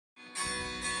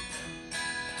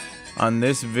On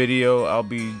this video, I'll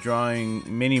be drawing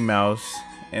Minnie Mouse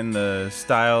in the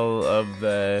style of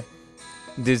the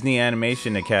Disney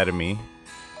Animation Academy.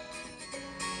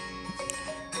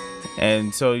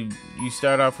 And so you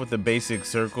start off with a basic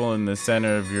circle in the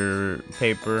center of your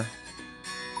paper.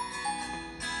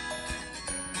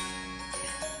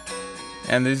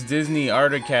 And this Disney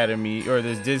Art Academy, or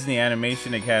this Disney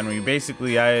Animation Academy,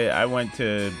 basically I've been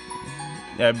to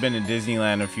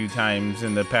Disneyland a few times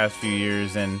in the past few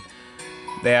years, and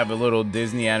they have a little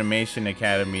Disney Animation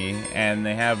Academy, and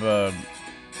they have a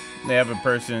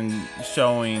person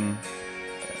showing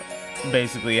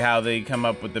basically how they come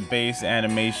up with the base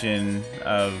animation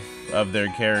of their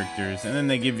characters, and then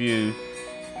they give you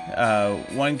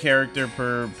one character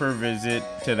per visit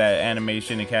to that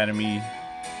Animation Academy.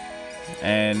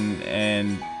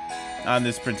 And on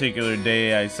this particular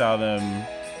day, I saw them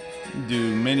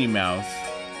do Minnie Mouse,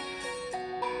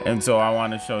 and so I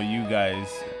want to show you guys,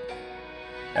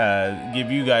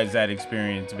 give you guys that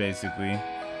experience basically,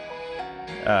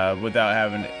 without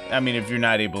having, I mean, if you're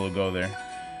not able to go there.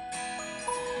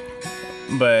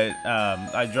 But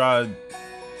I draw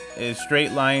a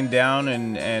straight line down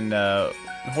and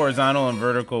horizontal and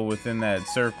vertical within that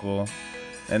circle,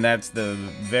 and that's the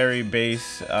very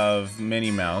base of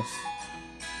Minnie Mouse.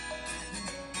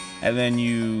 And then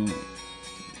you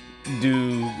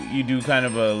do kind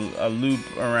of a loop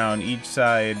around each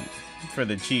side for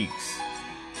the cheeks.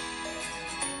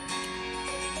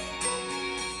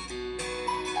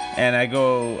 And I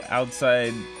go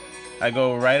outside, I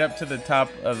go right up to the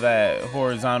top of that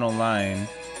horizontal line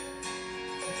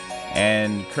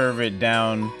and curve it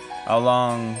down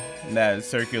along that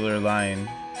circular line.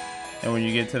 And when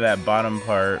you get to that bottom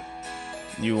part,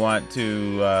 you want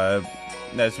to,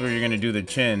 that's where you're going to do the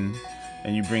chin,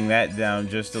 and you bring that down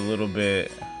just a little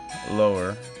bit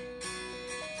lower.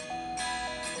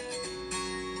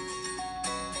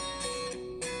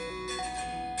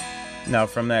 Now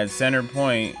from that center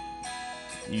point,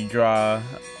 you draw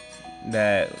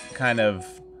that kind of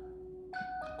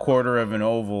quarter of an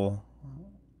oval,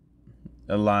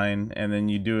 a line, and then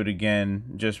you do it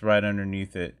again just right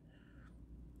underneath it.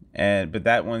 But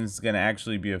that one's gonna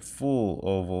actually be a full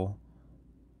oval,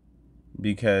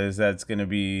 because that's gonna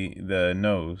be the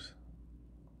nose.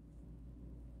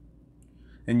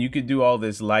 And you could do all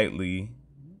this lightly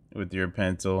with your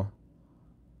pencil,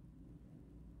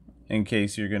 in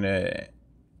case you're gonna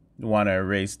want to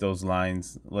erase those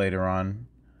lines later on.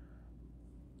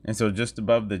 And so just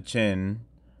above the chin,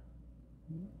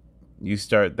 you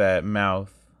start that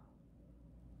mouth.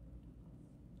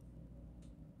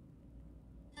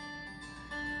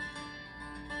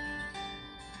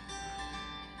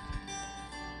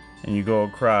 And you go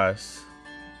across,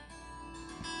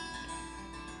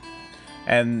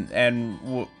 and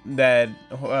that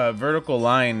vertical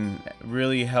line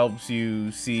really helps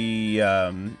you see,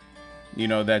 you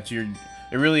know, that it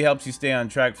really helps you stay on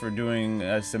track for doing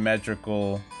a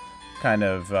symmetrical kind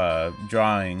of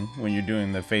drawing when you're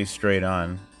doing the face straight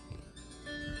on.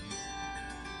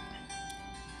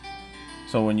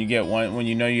 So when you get one, when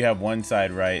you know you have one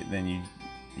side right, then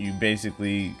you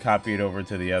basically copy it over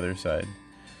to the other side.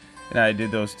 And I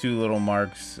did those two little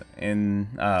marks in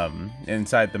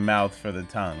inside the mouth for the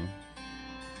tongue.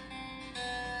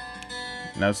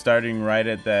 Now starting right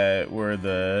at that where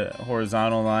the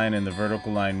horizontal line and the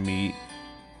vertical line meet,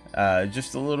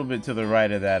 just a little bit to the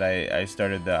right of that, I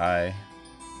started the eye.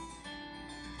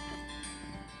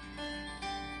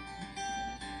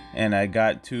 And I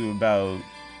got to about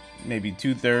maybe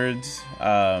 2/3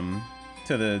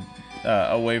 to the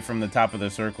away from the top of the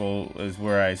circle is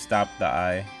where I stopped the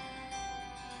eye.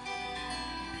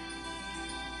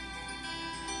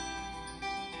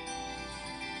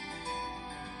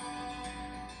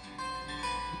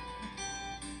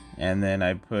 And then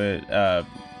I put,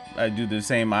 I do the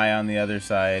same eye on the other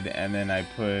side, and then I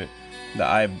put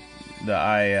the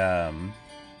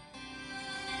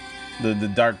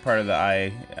dark part of the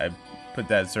eye, I put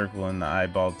that circle in the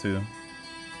eyeball too.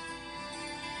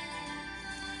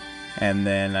 And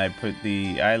then I put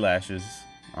the eyelashes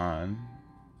on.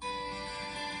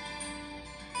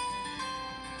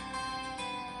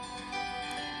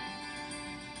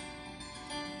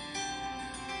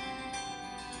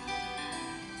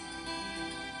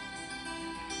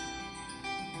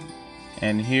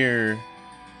 And here,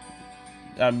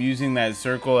 I'm using that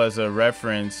circle as a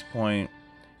reference point,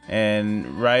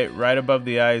 and right above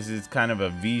the eyes is kind of a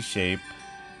V shape,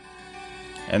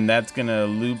 and that's gonna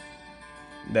loop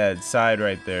that side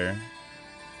right there.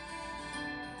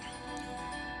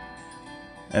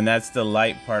 And that's the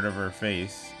light part of her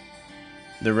face.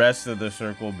 The rest of the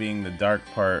circle being the dark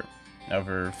part of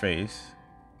her face.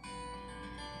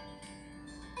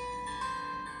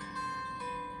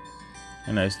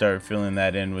 And I start filling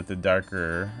that in with a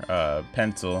darker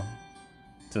pencil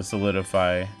to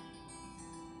solidify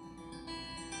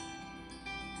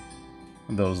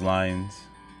those lines.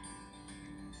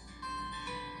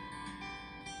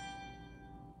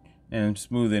 And I'm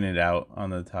smoothing it out on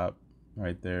the top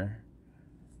right there.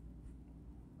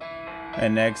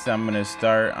 And next I'm gonna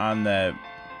start on the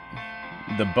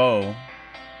bow.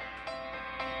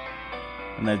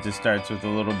 And that just starts with a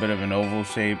little bit of an oval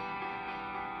shape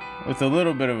with a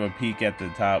little bit of a peak at the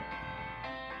top.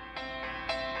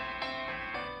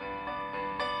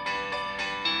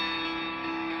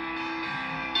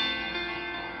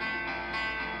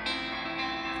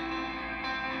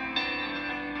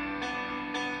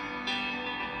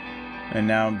 And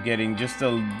now I'm getting just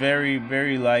a very,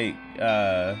 very light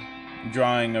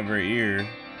drawing of her ear.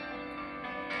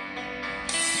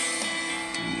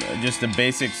 Just a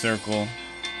basic circle.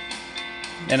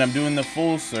 And I'm doing the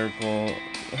full circle.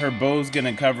 Her bow's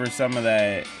gonna cover some of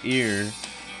that ear,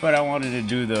 but I wanted to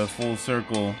do the full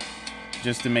circle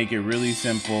just to make it really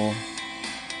simple,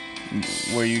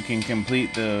 where you can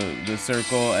complete the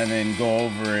circle and then go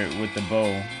over it with the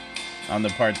bow on the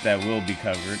part that will be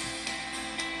covered.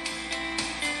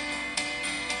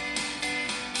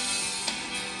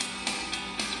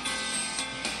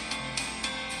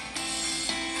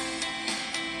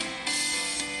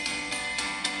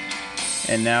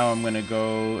 And now I'm gonna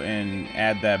go and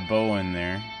add that bow in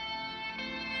there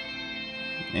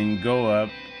and go up.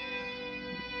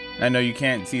 I know you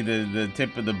can't see the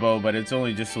tip of the bow, but it's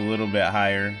only just a little bit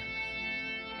higher.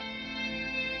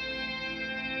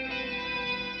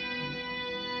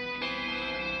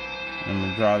 I'm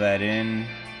gonna draw that in.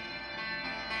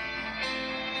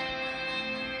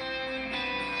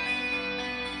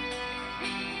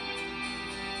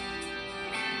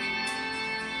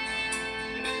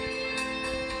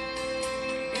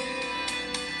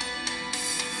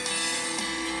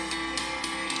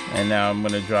 And now I'm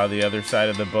going to draw the other side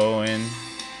of the bow in.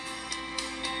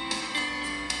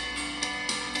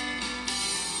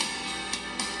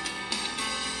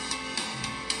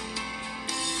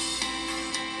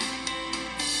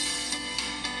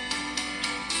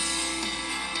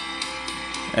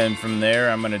 And from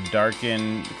there I'm going to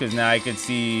darken, because now I can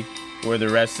see where the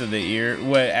rest of the ear,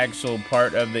 what actual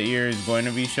part of the ear is going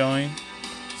to be showing.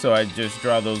 So I just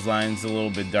draw those lines a little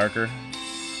bit darker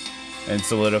and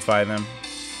solidify them.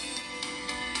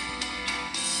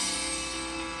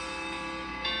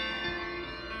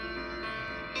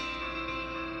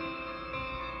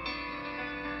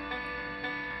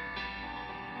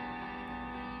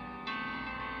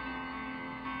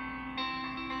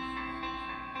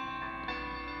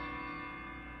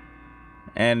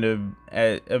 And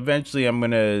eventually I'm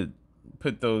gonna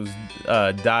put those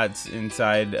dots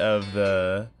inside of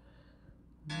the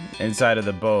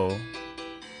bow.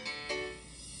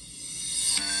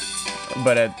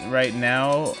 But right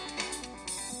now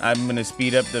I'm gonna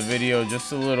speed up the video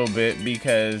just a little bit,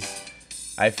 because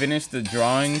I finished the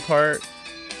drawing part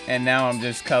and now I'm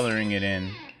just coloring it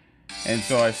in. And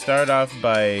so I start off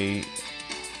by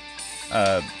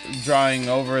drawing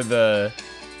over the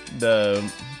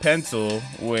pencil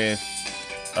with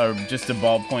just a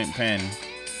ballpoint pen,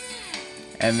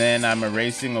 and then I'm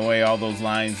erasing away all those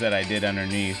lines that I did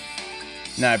underneath.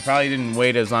 Now I probably didn't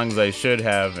wait as long as I should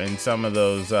have, and some of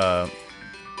those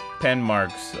pen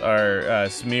marks are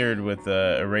smeared with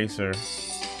the eraser,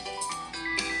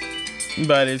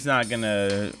 but it's not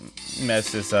gonna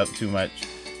mess this up too much.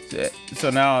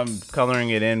 So now I'm coloring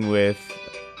it in with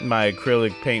my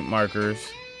acrylic paint markers.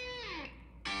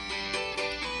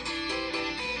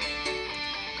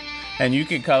 And you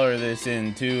can color this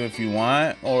in too if you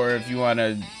want, or if you want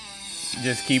to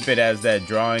just keep it as that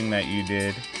drawing that you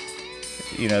did.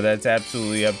 You know, that's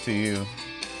absolutely up to you.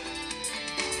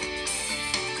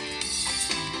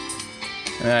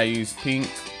 And I use pink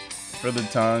for the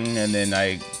tongue, and then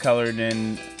I color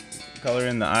in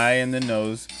the eye and the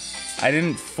nose. I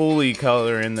didn't fully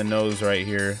color in the nose right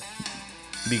here,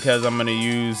 because I'm going to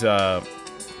use the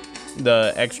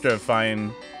extra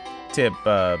fine tip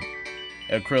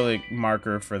acrylic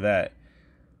marker for that.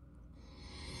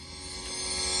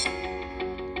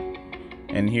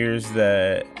 And here's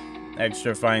the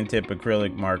extra fine tip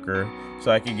acrylic marker,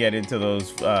 so I can get into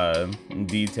those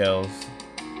details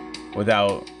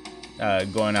without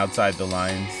going outside the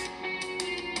lines.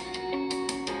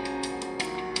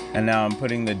 And now I'm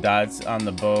putting the dots on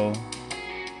the bow.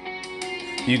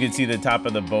 You can see the top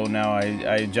of the bow now. I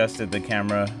adjusted the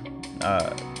camera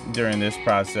during this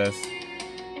process.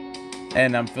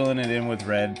 And I'm filling it in with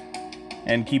red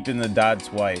and keeping the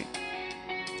dots white.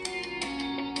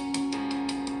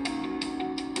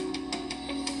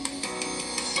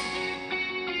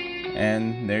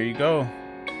 And there you go,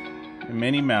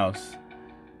 Minnie Mouse.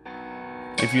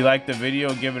 If you liked the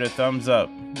video, give it a thumbs up.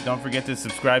 Don't forget to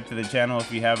subscribe to the channel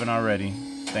if you haven't already.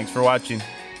 Thanks for watching.